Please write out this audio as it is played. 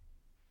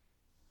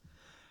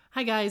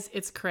Hi guys,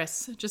 it's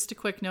Chris. Just a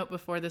quick note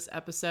before this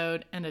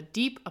episode and a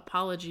deep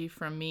apology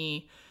from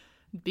me.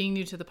 Being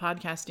new to the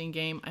podcasting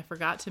game, I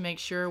forgot to make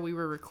sure we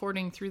were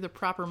recording through the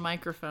proper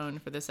microphone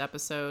for this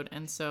episode,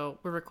 and so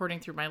we're recording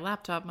through my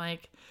laptop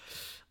mic.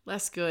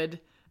 Less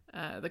good.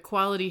 The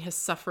quality has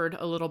suffered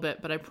a little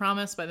bit, but I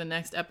promise by the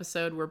next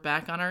episode we're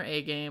back on our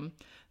A game.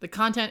 The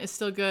content is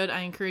still good. I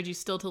encourage you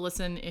still to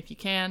listen if you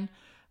can,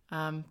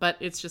 but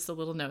it's just a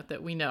little note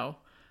that we know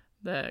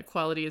the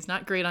quality is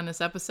not great on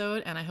this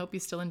episode, and I hope you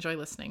still enjoy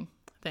listening.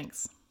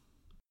 Thanks.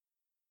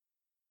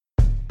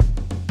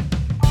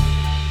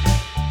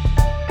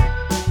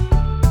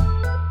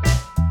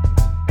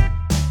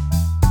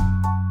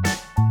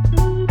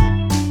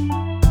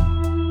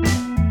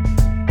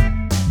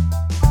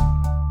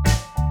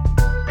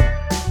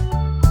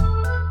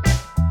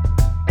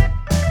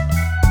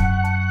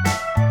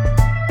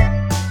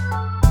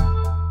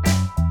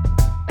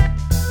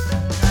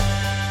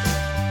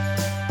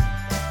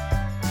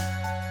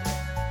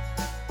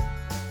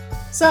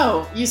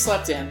 So, you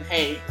slept in.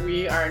 Hey,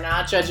 we are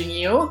not judging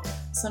you.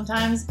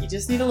 Sometimes you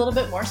just need a little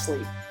bit more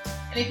sleep.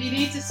 And if you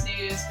need to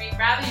snooze, we'd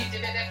rather you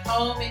did it at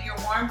home in your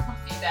warm,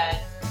 comfy bed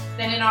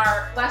than in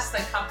our less than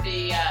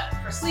comfy,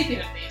 for sleeping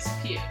at least,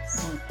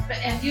 pews.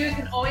 And you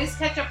can always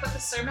catch up with the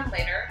sermon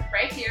later,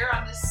 right here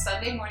on this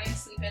Sunday morning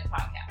Sleep-In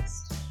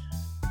podcast.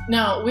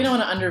 Now, we don't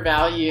want to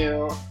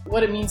undervalue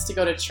what it means to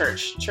go to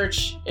church.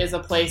 Church is a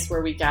place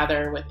where we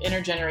gather with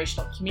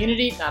intergenerational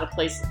community, not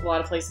a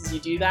lot of places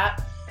you do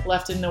that.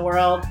 Left in the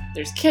world,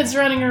 there's kids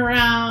running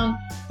around,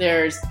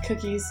 there's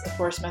cookies. Of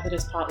course,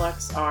 Methodist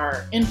potlucks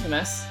are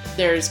infamous.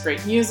 There's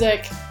great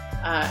music,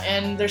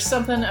 and there's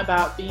something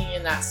about being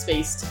in that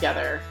space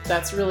together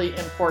that's really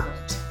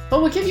important.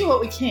 But we'll give you what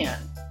we can.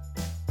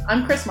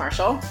 I'm Chris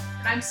Marshall.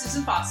 And I'm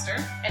Susan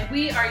Foster, and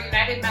we are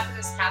United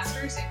Methodist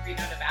pastors in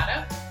Reno,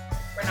 Nevada.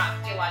 We're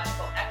not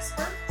theological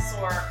experts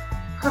or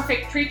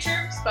perfect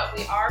preachers, but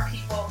we are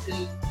people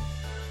who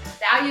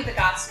value the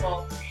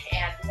gospel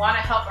and want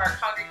to help our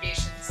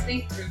congregations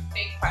think through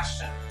big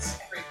questions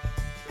every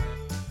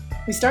week.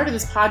 We started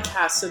this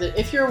podcast so that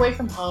if you're away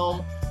from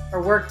home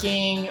or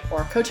working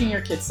or coaching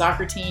your kid's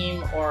soccer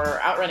team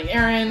or out running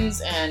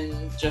errands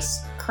and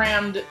just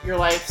crammed your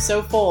life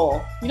so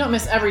full, you don't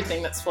miss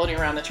everything that's floating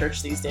around the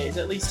church these days.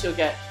 At least you'll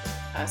get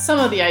some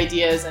of the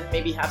ideas and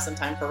maybe have some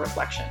time for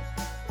reflection.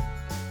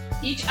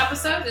 Each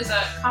episode is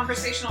a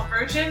conversational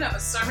version of a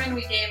sermon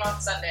we gave on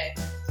Sunday.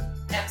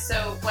 And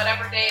so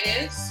whatever day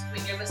it is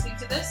when you're listening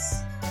to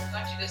this, I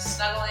want you to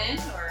snuggle in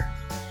or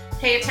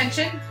pay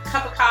attention, a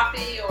cup of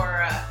coffee or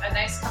a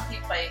nice comfy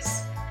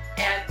place,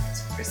 and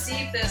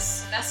receive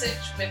this message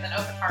with an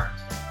open heart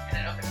and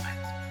an open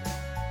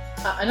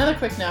mind. Another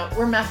quick note,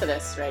 we're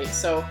Methodists, right?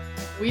 So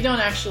we don't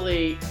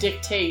actually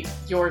dictate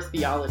your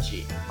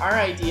theology. Our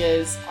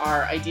ideas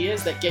are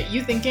ideas that get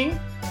you thinking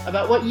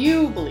about what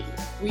you believe.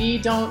 We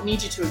don't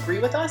need you to agree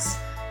with us.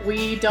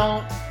 We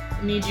don't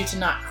need you to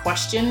not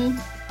question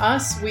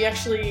us. We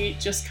actually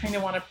just kind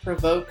of want to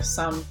provoke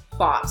some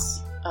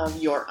thoughts of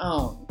your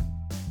own.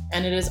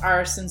 And it is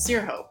our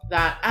sincere hope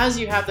that as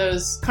you have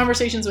those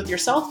conversations with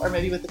yourself or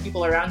maybe with the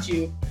people around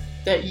you,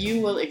 that you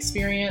will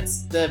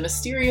experience the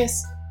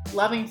mysterious,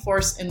 loving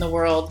force in the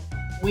world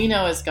we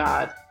know as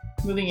God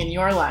moving in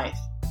your life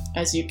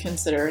as you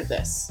consider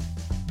this.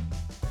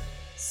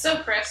 So,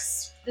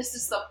 Chris, this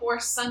is the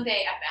fourth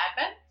Sunday of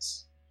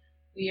Advent.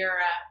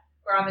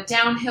 We're on the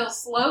downhill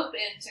slope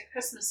into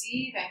Christmas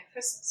Eve and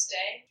Christmas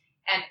Day,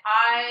 and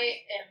I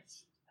am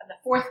in the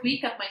fourth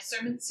week of my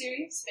sermon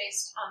series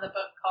based on the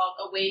book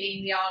called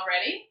Awaiting the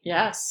Already.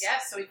 Yes.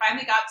 Yes, so we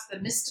finally got to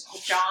the mystical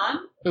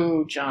John.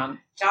 Ooh, John.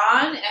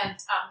 John and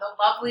the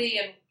lovely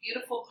and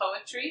beautiful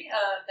poetry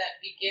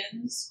that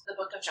begins the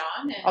book of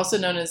John. And also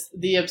known as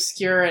the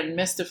obscure and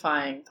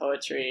mystifying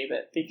poetry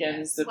that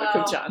begins the book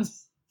of John.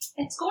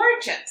 It's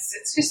gorgeous.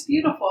 It's just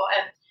beautiful.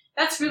 And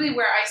that's really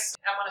where I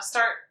want to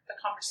start the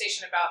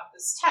conversation about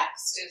this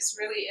text, is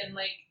really in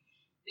like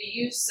the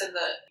use and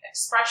the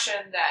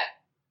expression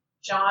that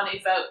John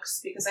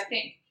evokes, because I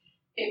think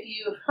if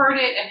you've heard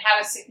it and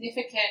had a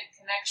significant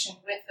connection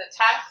with the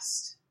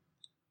text,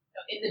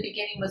 in the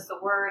beginning was the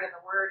Word, and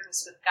the Word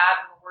was with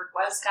God, and the Word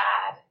was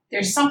God.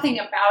 There's something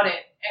about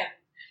it,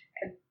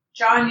 and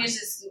John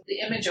uses the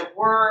image of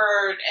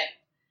Word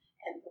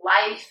and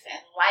life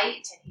and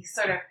light, and he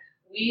sort of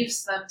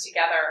weaves them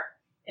together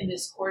in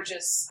this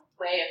gorgeous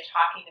way of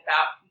talking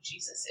about who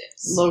Jesus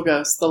is.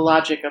 Logos, the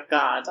logic of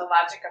God. The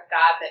logic of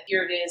God, that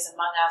here it is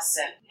among us,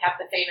 and we have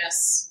the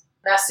famous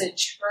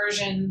Message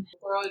version,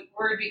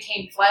 Word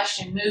became flesh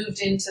and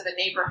moved into the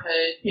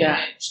neighborhood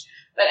image.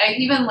 But I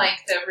even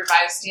like the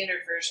Revised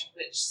Standard Version,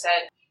 which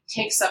said,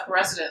 takes up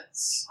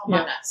residence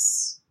among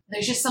us.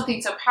 There's just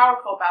something so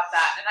powerful about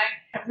that.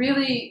 And I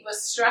really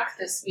was struck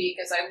this week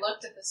as I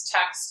looked at this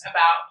text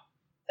about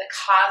the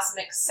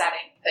cosmic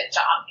setting that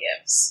John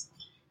gives.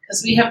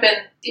 Because we have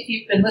been, if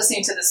you've been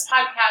listening to this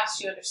podcast,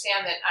 you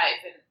understand that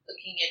I've been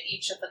looking at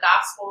each of the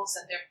Gospels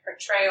and their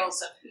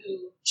portrayals of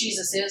who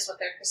Jesus is, what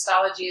their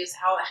Christology is,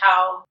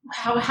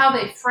 how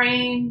they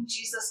frame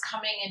Jesus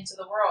coming into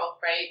the world,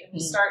 right? And we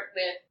start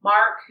with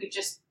Mark, who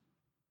just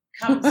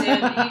comes in.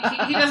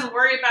 He doesn't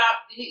worry about,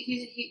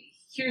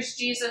 here's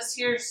Jesus,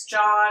 here's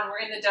John,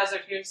 we're in the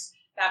desert, here's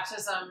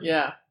baptism.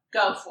 Yeah.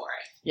 Go for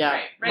it. Yeah.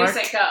 Right? Ready,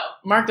 set, go.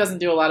 Mark doesn't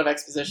do a lot of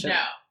exposition.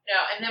 No.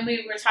 And then we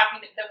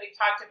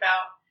talked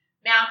about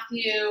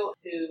Matthew,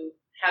 who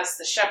has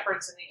the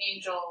shepherds and the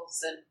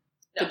angels and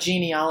the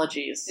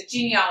genealogies. The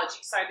genealogy.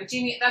 Sorry, the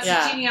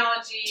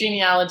genealogy.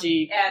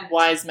 Genealogy and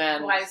wise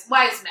men. Wise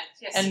men.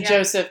 Yes. And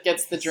Joseph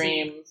gets the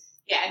dream.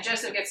 Yeah, and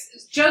Joseph gets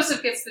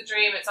the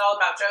dream. It's all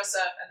about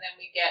Joseph, and then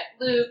we get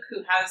Luke,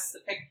 who has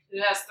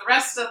the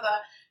rest of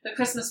the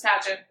Christmas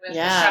pageant with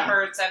the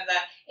shepherds and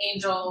the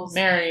angels.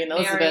 Mary and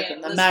Elizabeth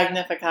and the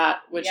Magnificat,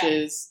 which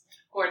is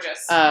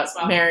gorgeous. As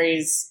well.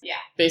 Mary's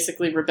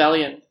basically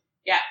rebellion.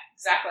 Yeah,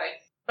 exactly.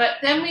 But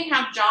then we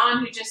have John,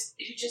 who just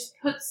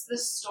puts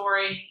this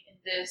story in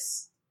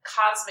this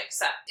cosmic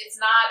set. It's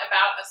not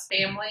about a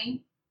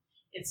family.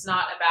 It's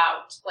not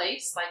about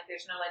place. Like,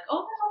 there's no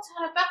little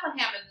town of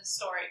Bethlehem in this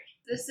story.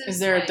 Is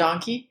there a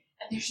donkey?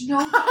 And there's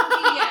no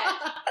donkey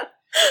yet.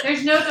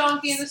 There's no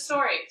donkey in the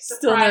story.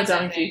 Still no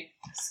donkey.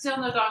 Still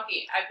no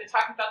donkey. I've been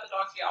talking about the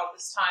donkey all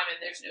this time, and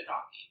there's no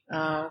donkey.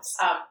 Oh, it's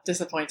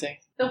disappointing.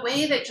 The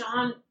way that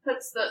John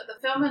puts the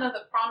fulfillment of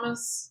the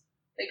promise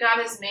that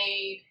God has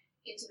made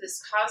into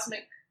this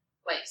cosmic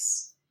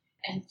place,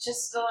 and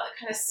just to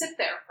kind of sit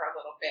there for a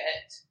little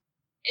bit.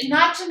 And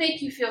not to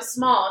make you feel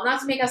small,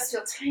 not to make us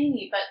feel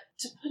tiny, but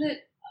to put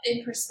it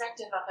in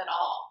perspective of it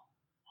all.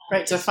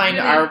 Right, to find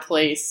our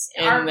place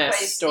in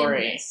this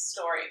story. In this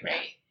story,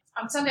 right?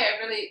 On Sunday,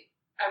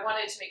 I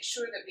wanted to make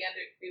sure that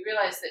we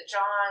realized that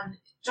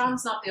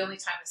John's not the only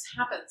time this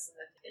happens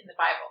in the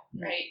Bible,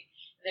 right?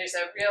 There's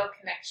a real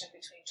connection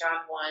between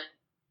John 1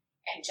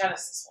 and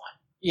Genesis 1.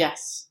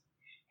 Yes.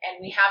 And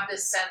we have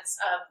this sense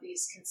of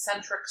these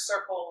concentric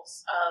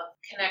circles of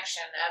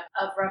connection,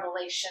 of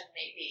revelation,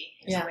 maybe,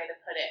 is a way to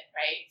put it,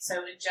 right?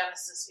 So in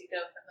Genesis, we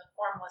go from the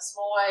formless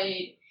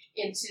void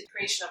into the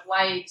creation of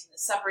light, and the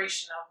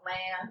separation of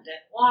land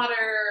and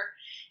water,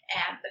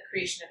 and the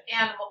creation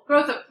of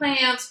growth of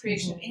plants,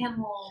 creation of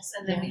animals,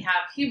 and then we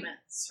have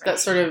humans, right? That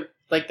sort of,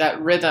 like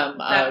that rhythm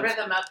of,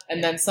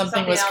 and then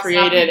something was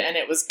created and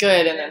it was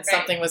good, and then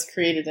something was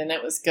created and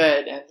it was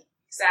good. And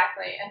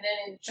exactly. And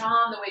then in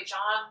John, the way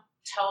John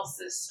tells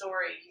this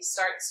story, he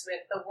starts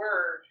with the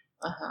word,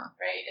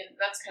 right? And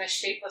that's kind of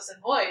shapeless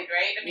and void,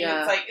 right? I mean,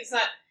 it's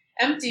not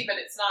empty, but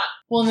it's not.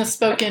 Well, in the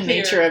spoken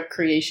nature of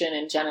creation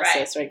in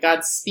Genesis, right?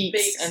 God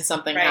speaks and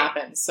something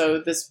happens. So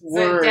this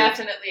word,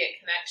 definitely a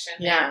connection.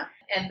 Yeah,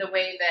 and the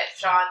way that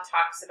John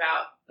talks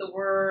about the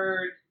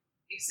word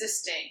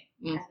existing,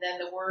 and then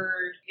the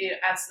word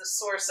as the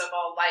source of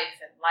all life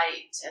and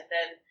light, and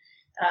then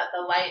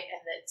the light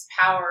and its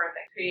power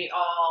that create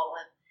all,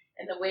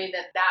 and the way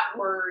that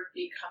word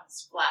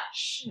becomes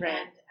flesh. Right.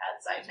 And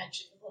as I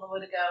mentioned a little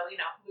bit ago,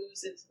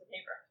 moves into the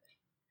neighborhood.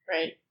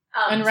 Right.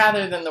 And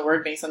rather than the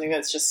word being something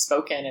that's just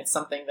spoken, it's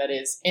something that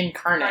is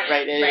incarnate,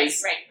 right? Right.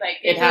 Like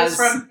it goes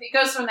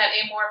from that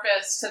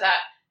amorphous to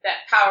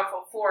that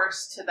powerful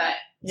force to that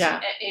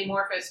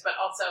amorphous, but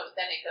also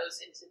then it goes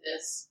into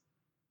this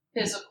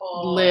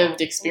physical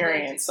lived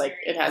experience. Like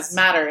it has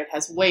matter, it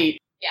has weight.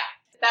 Yeah.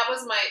 That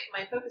was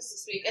my focus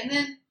this week. And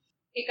then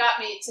it got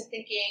me to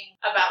thinking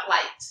about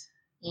light.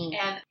 And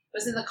I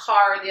was in the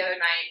car the other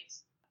night,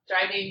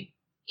 driving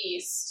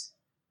east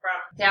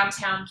from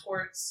downtown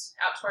towards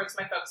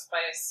my folks'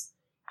 place,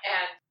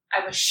 and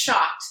I was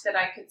shocked that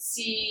I could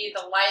see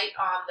the light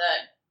on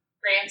the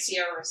Grand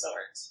Sierra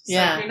Resort. So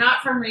if you're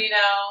not from Reno,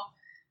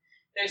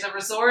 there's a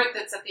resort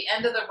that's at the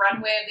end of the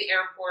runway of the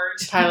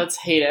airport. Pilots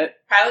hate it.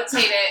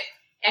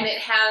 And it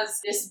has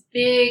this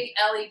big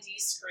LED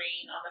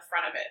screen on the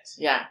front of it.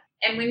 Yeah.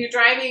 And when you're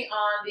driving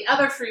on the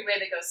other freeway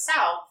that goes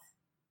south,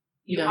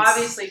 you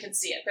obviously can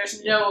see it.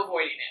 There's no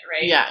avoiding it,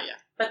 right? Yeah.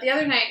 But the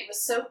other night, it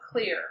was so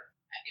clear.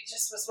 It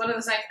just was one of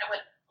those nights I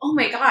went, oh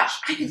my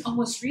gosh, I can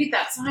almost read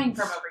that sign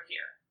from over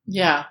here.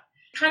 Yeah.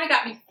 It kind of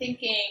got me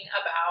thinking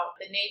about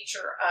the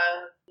nature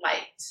of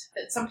light,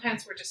 that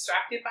sometimes we're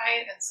distracted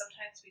by it and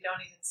sometimes we don't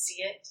even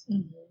see it,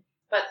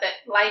 but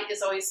that light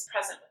is always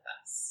present with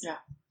us. Yeah.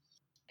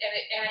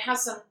 And it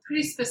has some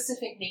pretty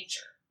specific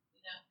nature.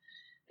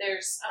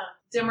 There's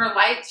dimmer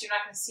lights you're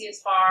not going to see as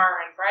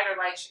far, and brighter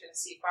lights you're going to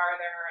see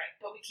farther.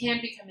 But we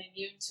can become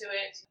immune to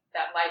it,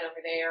 that light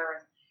over there,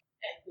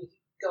 and we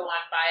go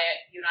on by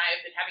it. You and I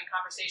have been having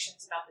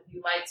conversations about the new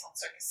lights on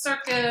Circus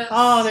Circus.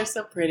 Oh, they're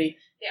so pretty.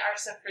 They are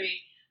so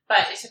pretty.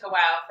 But it took a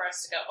while for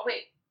us to go, oh,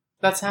 wait.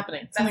 That's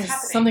happening.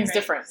 Something's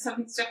different.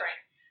 Something's different.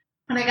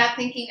 And I got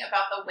thinking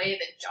about the way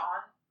that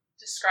John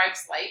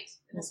describes light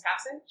in this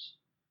passage,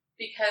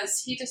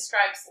 because he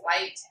describes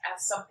light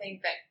as something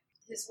that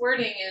his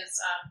wording is,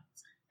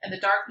 and the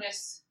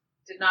darkness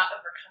did not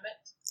overcome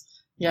it.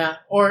 Yeah,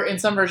 or in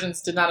some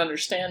versions, did not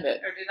understand it.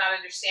 Or did not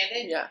understand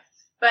it. Yeah.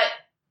 But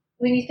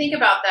when you think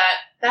about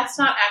that, that's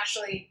not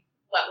actually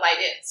what light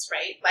is,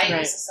 right? Light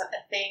Right. is a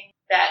thing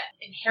that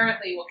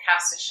inherently will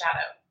cast a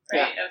shadow,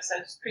 right? I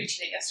was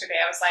preaching it yesterday.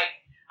 I was like,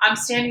 I'm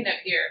standing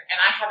up here and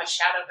I have a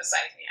shadow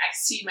beside me. I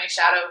see my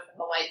shadow from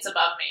the lights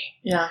above me.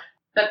 Yeah.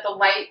 But the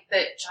light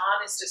that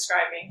John is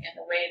describing and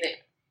the way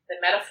that the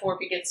metaphor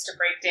begins to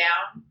break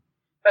down,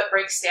 but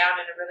breaks down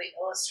in a really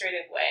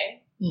illustrative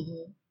way,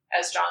 Mm-hmm.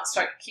 as John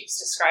keeps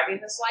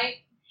describing this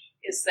light,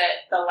 is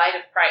that the light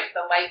of Christ,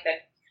 the light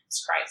that becomes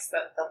Christ,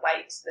 the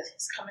light that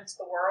has come into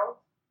the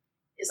world,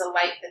 is a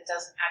light that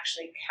doesn't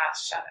actually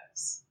cast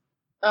shadows.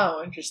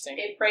 Oh,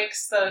 interesting. It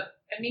breaks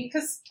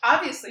because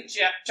obviously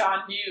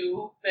John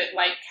knew that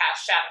light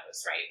cast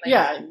shadows, right? Like,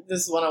 yeah,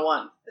 this is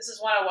 101. This is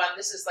 101.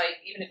 This is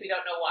like, even if we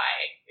don't know why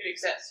it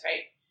exists,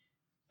 right?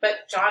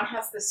 But John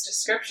has this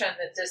description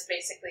that just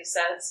basically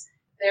says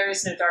there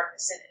is no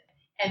darkness in it.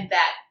 And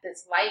that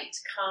this light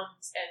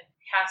comes and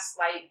casts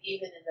light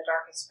even in the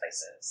darkest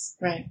places.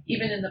 Right.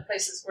 Even in the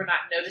places we're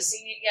not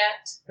noticing it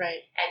yet.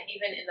 Right. And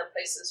even in the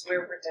places where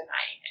we're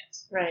denying it.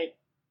 Right.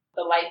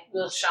 The light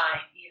will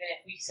shine, even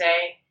if we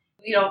say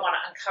we don't want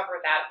to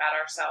uncover that about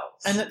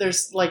ourselves. And that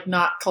there's like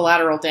not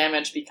collateral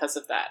damage because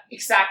of that.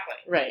 Exactly.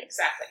 Right.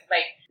 Exactly.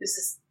 Like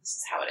this is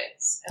how it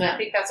is. And I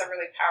think that's a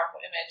really powerful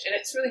image. And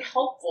it's really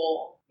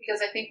helpful because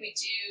I think we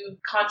do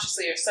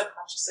consciously or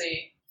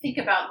subconsciously think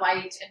about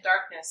light and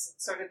darkness.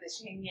 It's sort of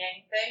this yin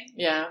yang thing.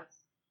 Yeah.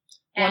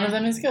 And one of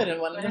them is good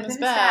and one of them is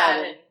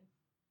bad.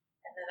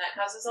 And then that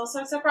causes all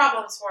sorts of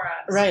problems for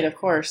us. Right, of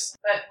course.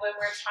 But when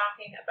we're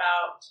talking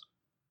about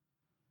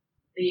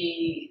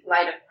the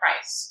light of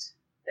Christ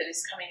that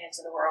is coming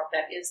into the world,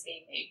 that is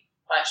being made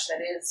flesh,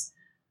 that is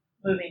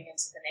moving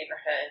into the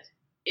neighborhood,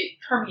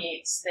 it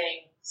permeates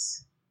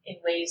things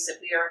in ways that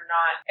we are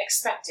not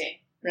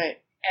expecting. Right.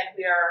 And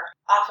we are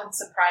often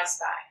surprised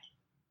by.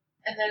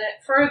 And then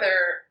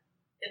further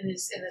in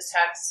this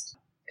text,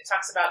 it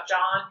talks about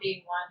John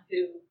being one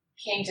who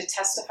came to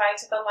testify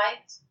to the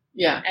light.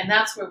 Yeah. And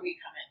that's where we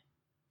come in.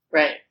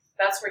 Right.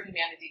 That's where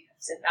humanity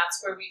comes in.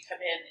 That's where we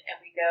come in and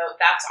we go,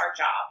 that's our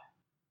job.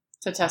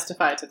 To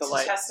testify to the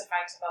light. To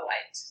testify to the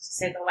light. To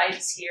say the light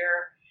is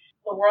here.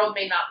 The world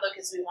may not look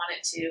as we want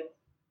it to,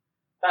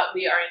 but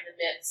we are in the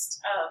midst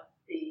of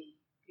the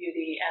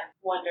beauty and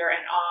wonder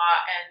and awe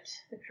and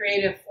the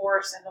creative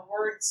force and the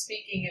word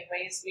speaking in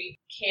ways we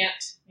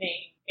can't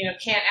name,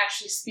 can't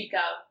actually speak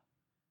of,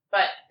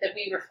 but that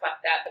we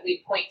reflect that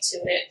we point to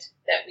it,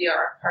 that we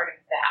are a part of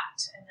that.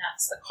 And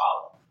that's the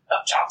call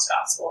of John's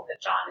gospel,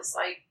 that John is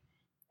like,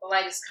 the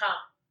light has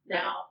come.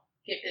 Now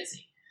get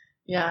busy.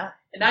 Yeah.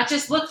 And not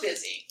just look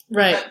busy,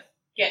 right, but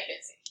get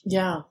busy.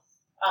 Yeah.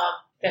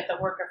 That the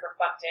work of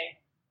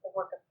reflecting, the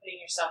work of putting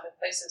yourself in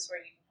places where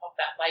you can help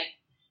that light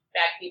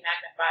be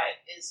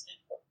magnified is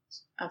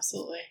important.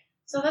 Absolutely.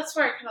 So that's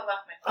where I kind of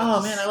left my thoughts.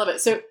 Oh, man, I love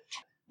it. So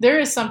there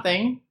is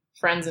something,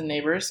 friends and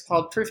neighbors,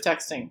 called proof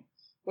texting,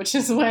 which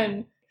is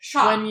when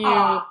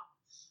you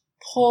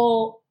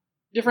pull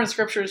different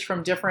scriptures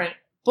from different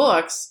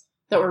books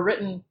that were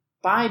written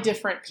by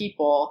different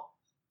people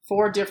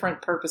for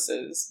different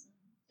purposes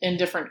in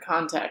different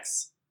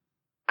contexts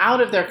out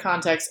of their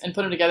context and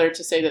put them together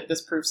to say that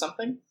this proves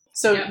something.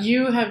 So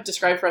you have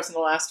described for us in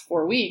the last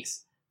 4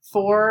 weeks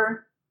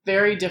 4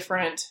 very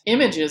different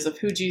images of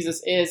who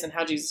Jesus is and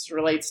how Jesus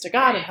relates to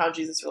God and how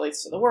Jesus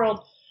relates to the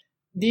world.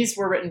 These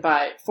were written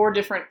by 4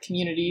 different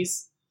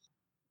communities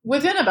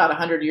within about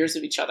 100 years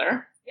of each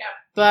other. Yeah.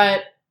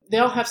 But they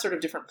all have sort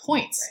of different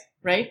points,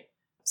 right?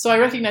 So I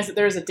recognize that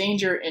there is a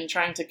danger in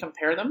trying to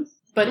compare them.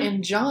 But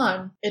in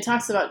John, it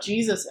talks about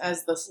Jesus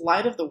as the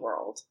light of the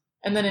world.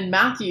 And then in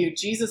Matthew,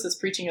 Jesus is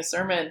preaching a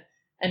sermon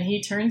and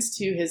he turns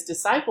to his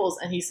disciples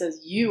and he says,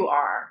 you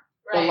are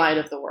the light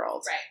of the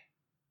world. Right.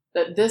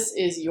 That this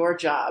is your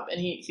job. And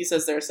he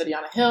says they're a city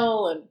on a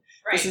hill. And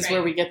this is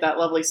where we get that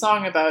lovely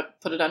song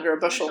about put it under a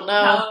bushel,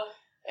 no.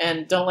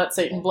 And don't let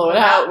Satan blow it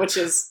out, which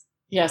is,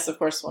 yes, of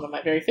course, one of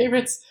my very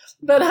favorites.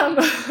 But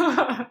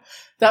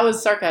that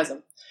was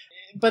sarcasm.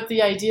 But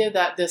the idea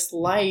that this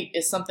light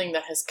is something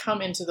that has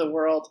come into the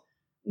world,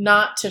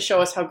 not to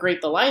show us how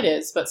great the light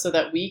is, but so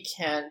that we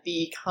can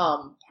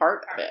become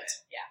part of it.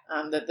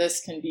 Yeah. That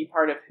this can be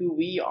part of who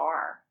we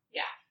are.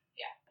 Yeah.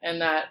 Yeah.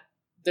 And that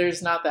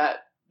there's not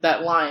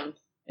that line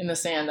in the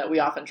sand that we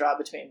often draw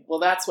between, well,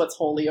 that's what's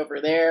holy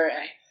over there,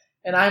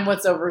 and I'm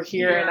what's over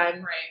here, and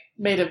I'm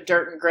made of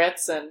dirt and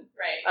grits. And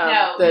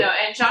no.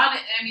 And John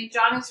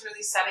is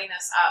really setting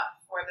us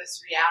up for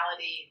this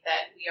reality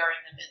that we are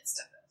in the midst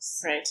of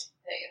this. Right.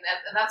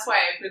 And that's why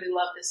I really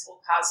love this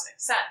whole cosmic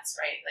sense,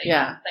 right?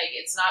 Like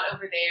it's not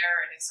over there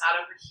and it's not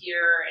over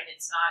here and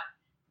it's not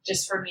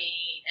just for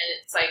me.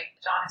 And it's like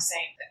John is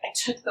saying, I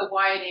took the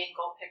wide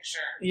angle picture.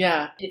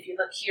 Yeah. If you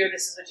look here,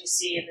 this is what you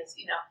see. And this,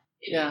 you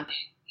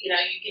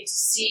get to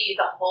see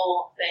the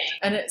whole thing.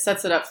 And it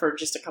sets it up for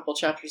just a couple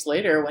chapters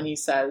later when he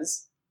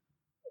says,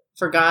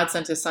 for God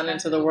sent his son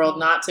into the world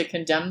not to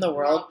condemn the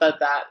world, but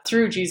that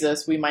through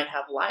Jesus we might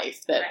have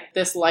life. That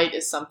this light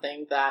is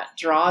something that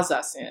draws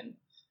us in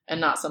and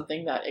not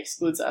something that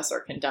excludes us or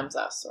condemns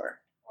us. Or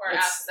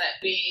asks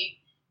that we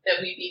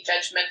that we be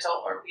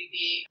judgmental or we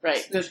be Right.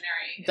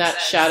 exclusionary.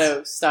 That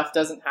shadow stuff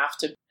doesn't have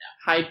to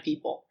hide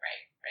people.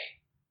 Right.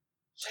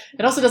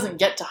 It also doesn't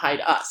get to hide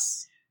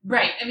us.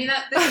 Right. I mean,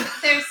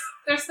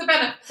 there's the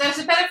benefit. There's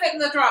a benefit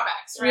and the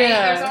drawbacks, right?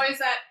 Yeah. There's always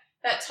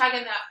that tug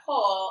and that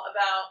pull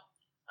about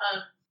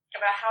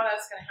how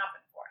that's going to happen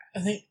for us.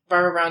 I think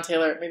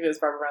maybe it was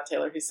Barbara Brown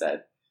Taylor who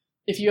said,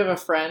 if you have a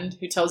friend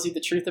who tells you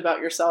the truth about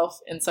yourself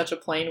in such a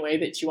plain way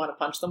that you want to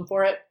punch them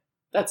for it,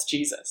 that's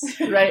Jesus,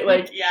 right?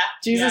 Like,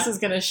 Jesus is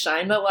going to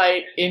shine the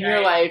light in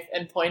your life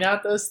and point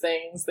out those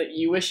things that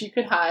you wish you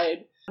could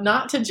hide.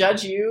 Not to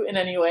judge you in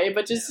any way,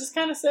 but just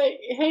kind of say,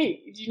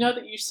 hey, do you know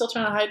that you're still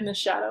trying to hide in the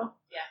shadow?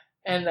 Yeah.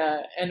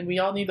 And we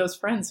all need those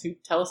friends who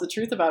tell us the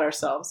truth about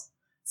ourselves.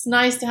 It's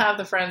nice to have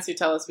the friends who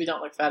tell us we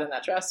don't look fat in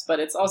that dress, but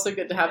it's also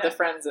good to have the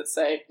friends that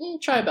say,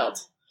 try a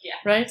belt. Yeah.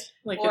 Right?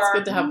 Like, or, it's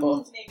good to have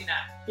both. Maybe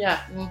not. Yeah.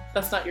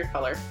 That's not your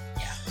color.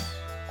 Yeah.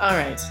 All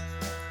right.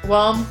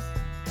 Well,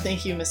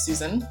 thank you, Miss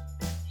Susan.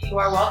 You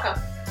are welcome.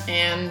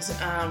 And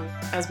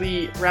as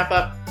we wrap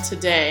up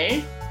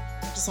today,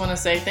 I just want to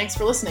say thanks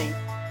for listening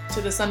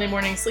to the Sunday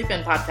Morning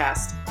Sleep-In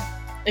podcast.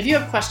 If you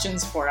have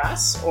questions for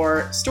us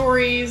or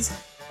stories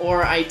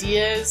or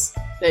ideas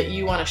that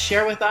you want to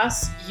share with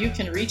us, you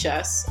can reach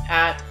us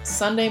at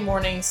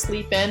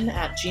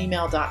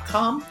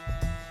sundaymorningsleepin@gmail.com.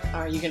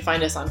 You can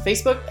find us on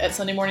Facebook at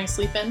Sunday Morning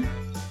Sleep-In.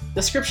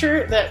 The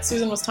scripture that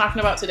Susan was talking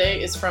about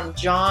today is from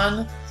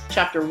John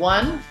chapter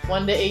 1,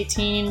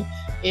 1-18.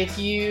 If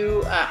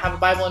you have a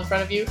Bible in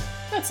front of you,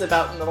 that's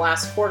about in the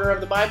last quarter of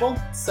the Bible.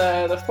 It's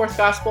the fourth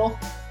gospel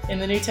in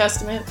the New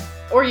Testament.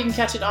 Or you can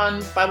catch it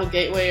on Bible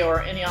Gateway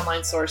or any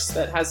online source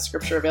that has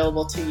scripture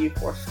available to you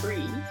for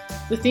free.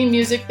 The theme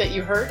music that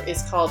you heard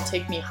is called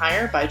Take Me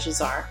Higher by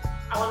Jazar.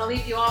 I want to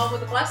leave you all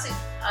with a blessing,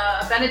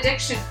 a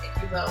benediction, if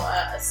you will,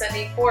 a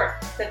sending forth,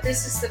 that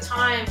this is the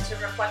time to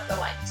reflect the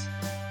light.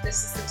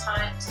 This is the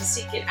time to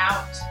seek it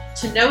out,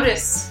 to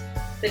notice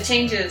the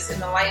changes in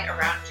the light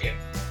around you,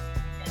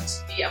 and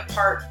to be a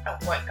part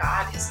of what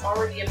God is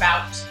already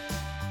about,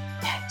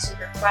 and to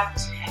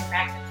reflect and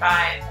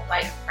magnify the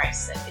light of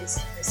Christ that is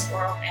in this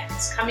world and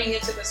is coming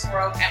into this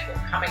world and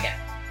will come again.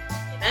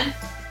 Amen?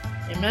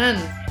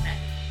 Amen.